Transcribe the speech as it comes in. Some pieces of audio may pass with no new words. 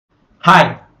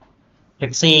Hi,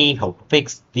 let's see how to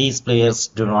fix these players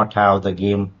do not have the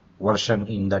game version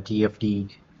in the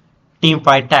TFT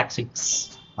Teamfight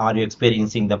Tactics. Are you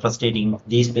experiencing the frustrating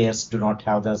these players do not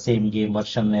have the same game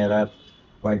version error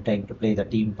while trying to play the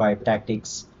Teamfight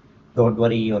Tactics? Don't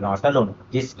worry, you're not alone.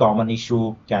 This common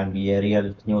issue can be a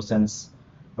real nuisance,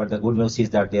 but the good news is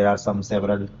that there are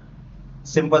several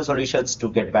simple solutions to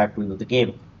get back to the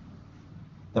game.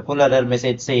 The full error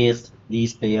message says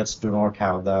these players do not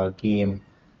have the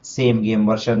same game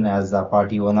version as the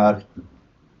party owner.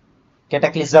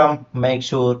 Cataclysm make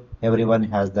sure everyone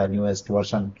has the newest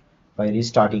version by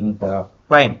restarting the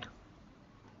client.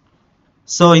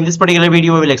 So in this particular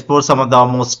video, we will explore some of the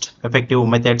most effective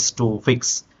methods to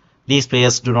fix these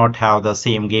players do not have the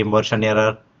same game version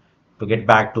error to get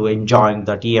back to enjoying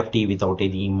the TFT without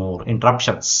any more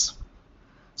interruptions.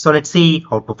 So let's see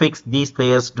how to fix these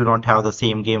players do not have the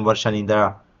same game version in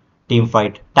the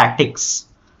Teamfight Tactics.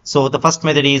 So the first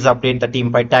method is update the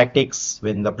Teamfight Tactics.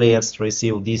 When the players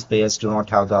receive these players do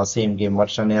not have the same game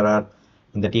version error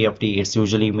in the TFT, it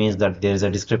usually means that there is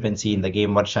a discrepancy in the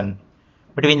game version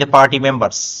between the party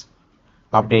members.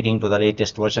 Updating to the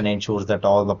latest version ensures that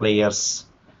all the players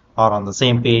are on the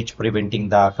same page, preventing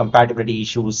the compatibility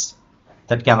issues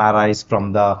that can arise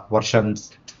from the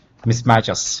versions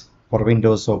mismatches. For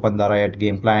Windows, open the Riot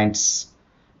game clients.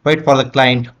 Wait for the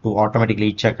client to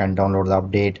automatically check and download the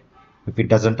update. If it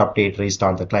doesn't update,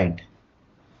 restart the client.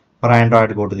 For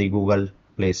Android, go to the Google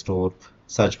Play Store,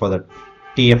 search for the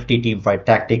TFT Teamfight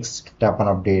Tactics, tap on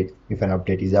update. If an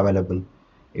update is available,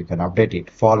 you can update it.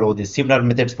 Follow the similar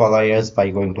methods for iOS by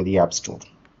going to the App Store.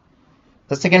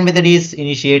 The second method is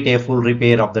initiate a full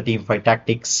repair of the Teamfight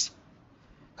Tactics.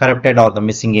 Corrupted or the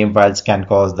missing game files can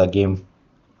cause the game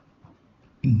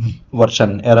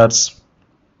version errors.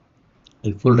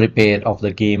 A full repair of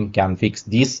the game can fix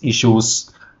these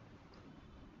issues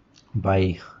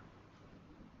by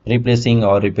replacing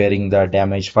or repairing the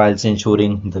damaged files,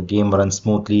 ensuring the game runs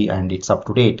smoothly and it's up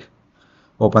to date.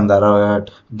 Open the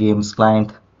Riot Games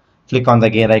client. Click on the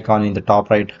gear icon in the top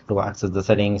right to access the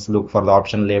settings. Look for the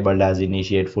option labeled as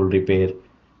initiate full repair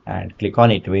and click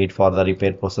on it. Wait for the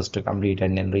repair process to complete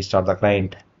and then restart the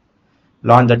client.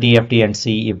 Launch the TFT and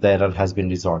see if the error has been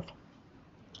resolved.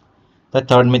 The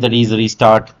third method is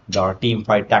restart the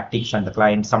Teamfight Tactics and the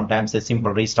client. Sometimes a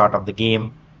simple restart of the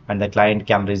game and the client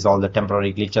can resolve the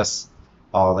temporary glitches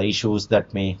or the issues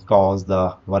that may cause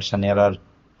the version error.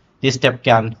 This step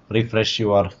can refresh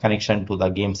your connection to the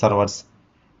game servers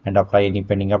and apply any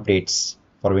pending updates.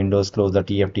 For Windows, close the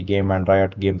TFT game and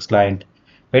Riot Games client.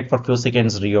 Wait for a few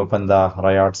seconds, reopen the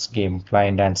Riot's game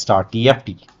client and start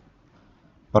TFT.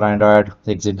 For Android,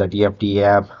 exit the TFT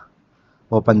app.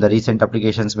 Open the recent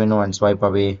applications menu and swipe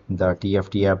away the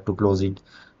TFT app to close it.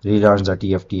 Relaunch the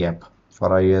TFT app. For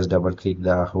iOS, double click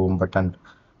the home button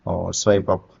or swipe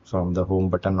up from the home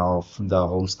button of the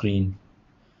home screen.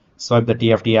 Swipe the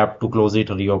TFT app to close it.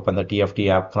 Reopen the TFT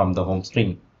app from the home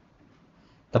screen.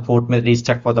 The fourth method is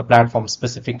check for the platform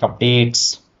specific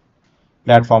updates.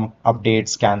 Platform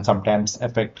updates can sometimes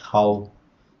affect how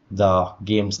the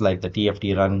games like the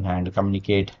TFT run and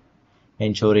communicate.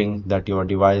 Ensuring that your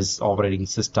device operating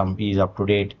system is up to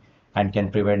date and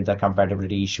can prevent the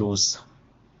compatibility issues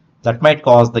that might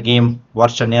cause the game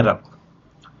version error.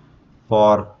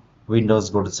 For Windows,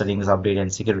 go to settings, update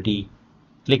and security.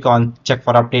 Click on check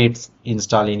for updates,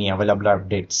 install any available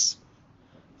updates.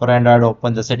 For Android,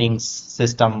 open the settings,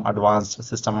 system, advanced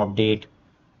system update.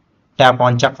 Tap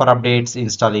on check for updates,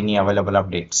 install any available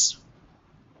updates.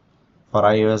 For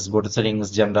iOS, go to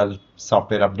settings, general,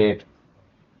 software update.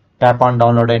 Tap on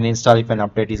download and install if an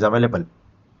update is available.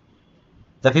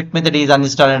 The fifth method is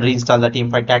uninstall and reinstall the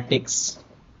Teamfight Tactics.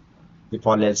 If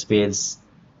all else fails,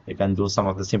 you can do some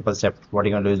of the simple steps. What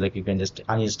you can do is like you can just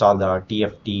uninstall the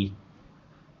TFT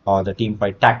or the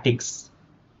Teamfight Tactics,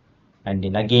 and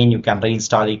then again you can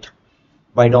reinstall it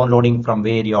by downloading from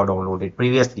where you have downloaded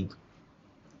previously.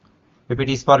 If it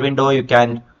is for Windows, you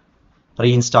can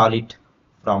reinstall it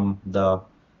from the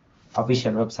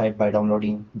official website by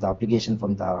downloading the application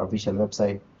from the official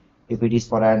website. If it is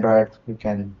for Android, you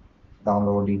can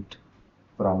download it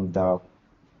from the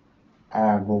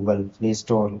Google Play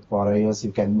Store. For iOS,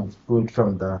 you can do it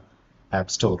from the App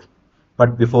Store.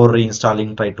 But before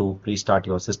reinstalling, try to restart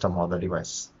your system or the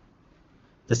device.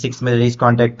 The sixth method is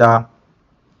contact the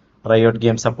Riot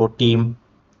Game support team.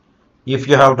 If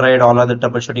you have tried all other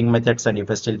troubleshooting methods and if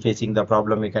you're still facing the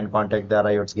problem, you can contact the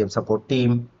Riot's Game support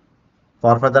team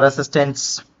for further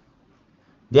assistance.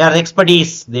 They are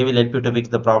expertise. They will help you to fix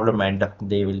the problem and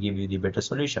they will give you the better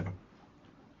solution.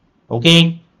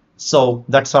 Okay, so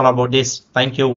that's all about this. Thank you.